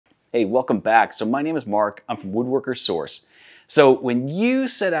Hey, welcome back. So my name is Mark. I'm from Woodworker Source. So when you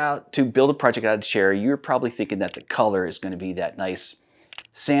set out to build a project out of cherry, you're probably thinking that the color is going to be that nice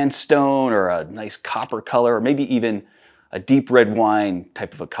sandstone or a nice copper color, or maybe even a deep red wine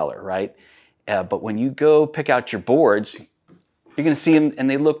type of a color, right? But when you go pick out your boards, you're going to see them and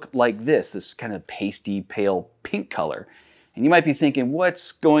they look like this kind of pasty, pale pink color. And you might be thinking,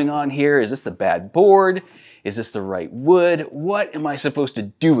 what's going on here? Is this the bad board? Is this the right wood? What am I supposed to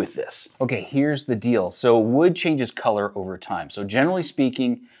do with this? Okay, here's the deal. So wood changes color over time. So generally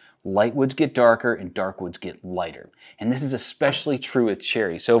speaking, light woods get darker and dark woods get lighter. And this is especially true with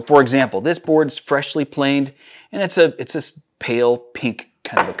cherry. So for example, this board's freshly planed and it's this pale pink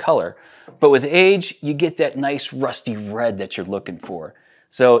kind of a color. But with age, you get that nice rusty red that you're looking for.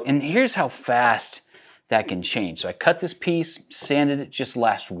 So, and here's how fast that can change. So I cut this piece, sanded it just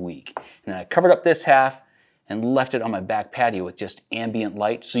last week, and then I covered up this half and left it on my back patio with just ambient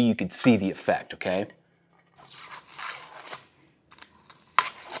light so you could see the effect, okay?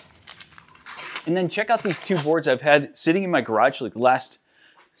 And then check out these two boards I've had sitting in my garage like the last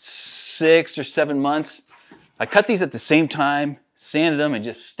 6 or 7 months. I cut these at the same time, sanded them and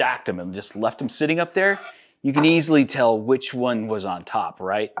just stacked them and just left them sitting up there. You can easily tell which one was on top,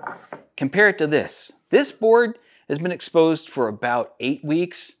 right? Compare it to this. This board has been exposed for about 8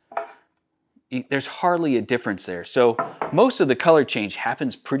 weeks. There's hardly a difference there. So most of the color change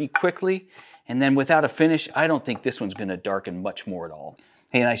happens pretty quickly. And then without a finish, I don't think this one's gonna darken much more at all.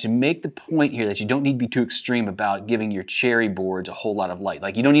 Hey, and I should make the point here that you don't need to be too extreme about giving your cherry boards a whole lot of light.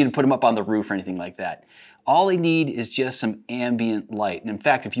 Like you don't need to put them up on the roof or anything like that. All they need is just some ambient light. And in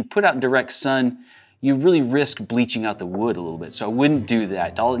fact, if you put out in direct sun, you really risk bleaching out the wood a little bit. So I wouldn't do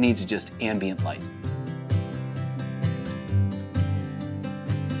that. All it needs is just ambient light.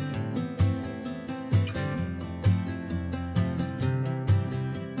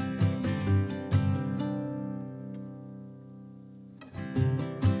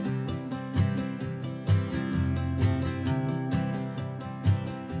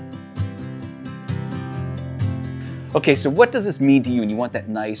 Okay, so what does this mean to you when you want that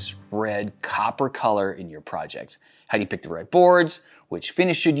nice red copper color in your projects? How do you pick the right boards? Which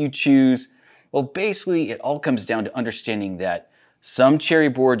finish should you choose? Well, basically it all comes down to understanding that some cherry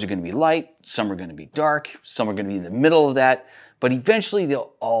boards are going to be light, some are going to be dark, some are going to be in the middle of that, but eventually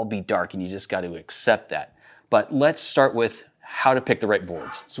they'll all be dark and you just got to accept that. But let's start with how to pick the right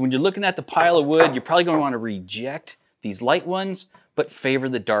boards. So when you're looking at the pile of wood, you're probably going to want to reject these light ones, but favor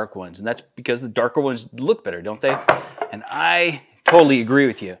the dark ones. And that's because the darker ones look better, don't they? And I totally agree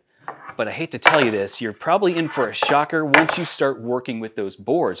with you. But I hate to tell you this, you're probably in for a shocker once you start working with those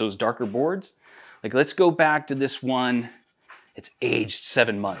boards, those darker boards. Like let's go back to this one. It's aged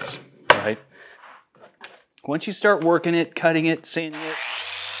 7 months, right? Once you start working it, cutting it, sanding it,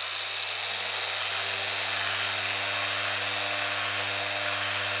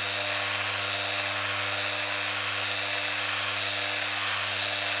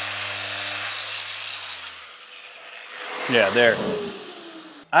 yeah, there.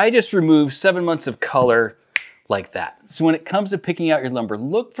 I just removed 7 months of color like that. So when it comes to picking out your lumber,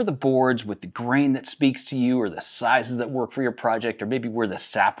 look for the boards with the grain that speaks to you or the sizes that work for your project or maybe where the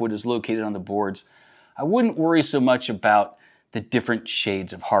sapwood is located on the boards. I wouldn't worry so much about the different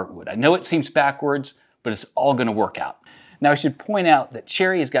shades of hardwood. I know it seems backwards, but it's all gonna work out. Now I should point out that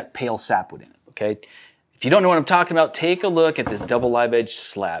cherry has got pale sapwood in it, okay? If you don't know what I'm talking about, take a look at this double live edge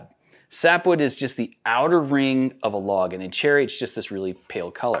slab. Sapwood is just the outer ring of a log, and in cherry, it's just this really pale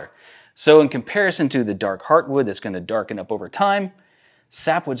color. So in comparison to the dark heartwood that's going to darken up over time,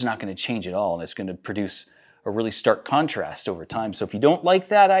 sapwood's not going to change at all, and it's going to produce a really stark contrast over time. So if you don't like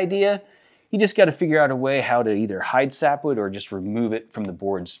that idea, you just got to figure out a way how to either hide sapwood or just remove it from the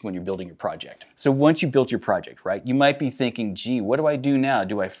boards when you're building your project. So once you built your project, right, you might be thinking, gee, what do I do now?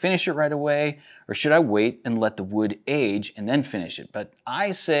 Do I finish it right away, or should I wait and let the wood age and then finish it? But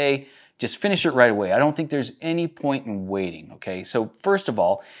I say, just finish it right away. I don't think there's any point in waiting, okay? So first of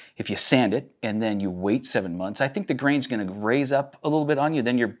all, if you sand it and then you wait 7 months, I think the grain's gonna raise up a little bit on you,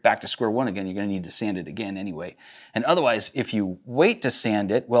 then you're back to square one again. You're gonna need to sand it again anyway. And otherwise, if you wait to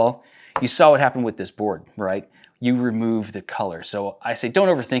sand it, well, you saw what happened with this board, right? You remove the color. So I say don't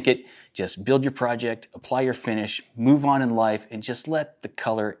overthink it. Just build your project, apply your finish, move on in life, and just let the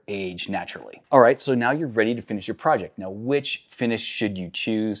color age naturally. All right, so now you're ready to finish your project. Now, which finish should you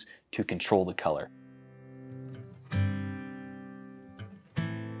choose to control the color?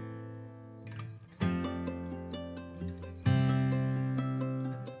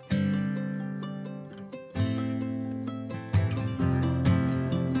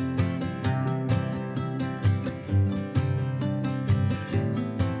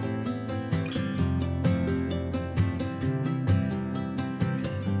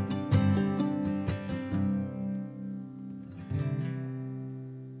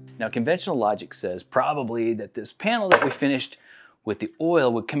 Now, conventional logic says probably that this panel that we finished with the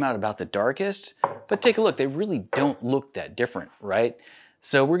oil would come out about the darkest, but take a look, they really don't look that different, right?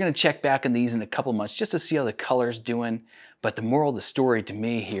 So we're gonna check back on these in a couple months just to see how the color's doing. But the moral of the story to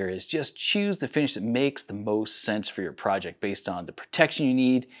me here is just choose the finish that makes the most sense for your project based on the protection you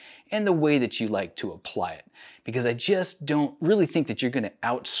need and the way that you like to apply it. Because I just don't really think that you're gonna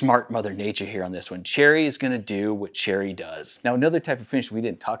outsmart Mother Nature here on this one. Cherry is gonna do what cherry does. Now, another type of finish we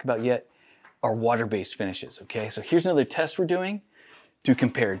didn't talk about yet are water-based finishes, okay? So here's another test we're doing to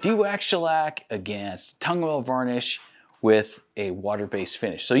compare de-wax shellac against tung oil varnish with a water-based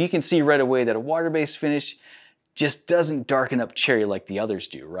finish. So you can see right away that a water-based finish just doesn't darken up cherry like the others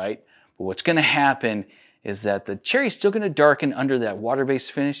do, right? But what's gonna happen is that the cherry's still gonna darken under that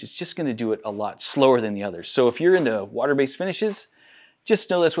water-based finish. It's just gonna do it a lot slower than the others. So if you're into water-based finishes, just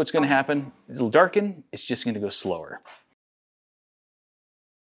know that's what's gonna happen. It'll darken, it's just gonna go slower.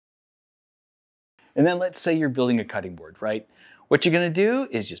 And then let's say you're building a cutting board, right? What you're gonna do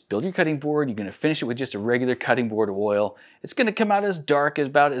is just build your cutting board. You're gonna finish it with just a regular cutting board of oil. It's gonna come out as dark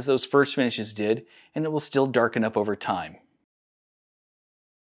about as those first finishes did, and it will still darken up over time.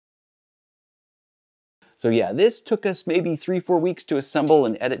 So yeah, this took us maybe 3-4 weeks to assemble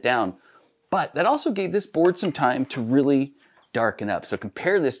and edit down, but that also gave this board some time to really darken up. So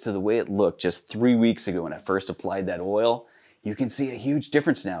compare this to the way it looked just 3 weeks ago when I first applied that oil. You can see a huge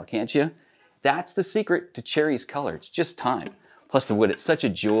difference now, can't you? That's the secret to cherry's color. It's just time. Plus the wood, it's such a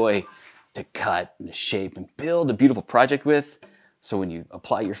joy to cut and to shape and build a beautiful project with. So when you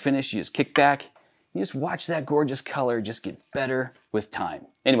apply your finish, you just kick back, you just watch that gorgeous color just get better with time.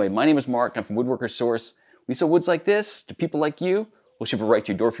 Anyway, my name is Mark, I'm from Woodworker Source. We sell woods like this to people like you. We'll ship it right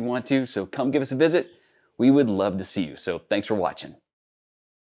to your door if you want to, so come give us a visit. We would love to see you, so thanks for watching.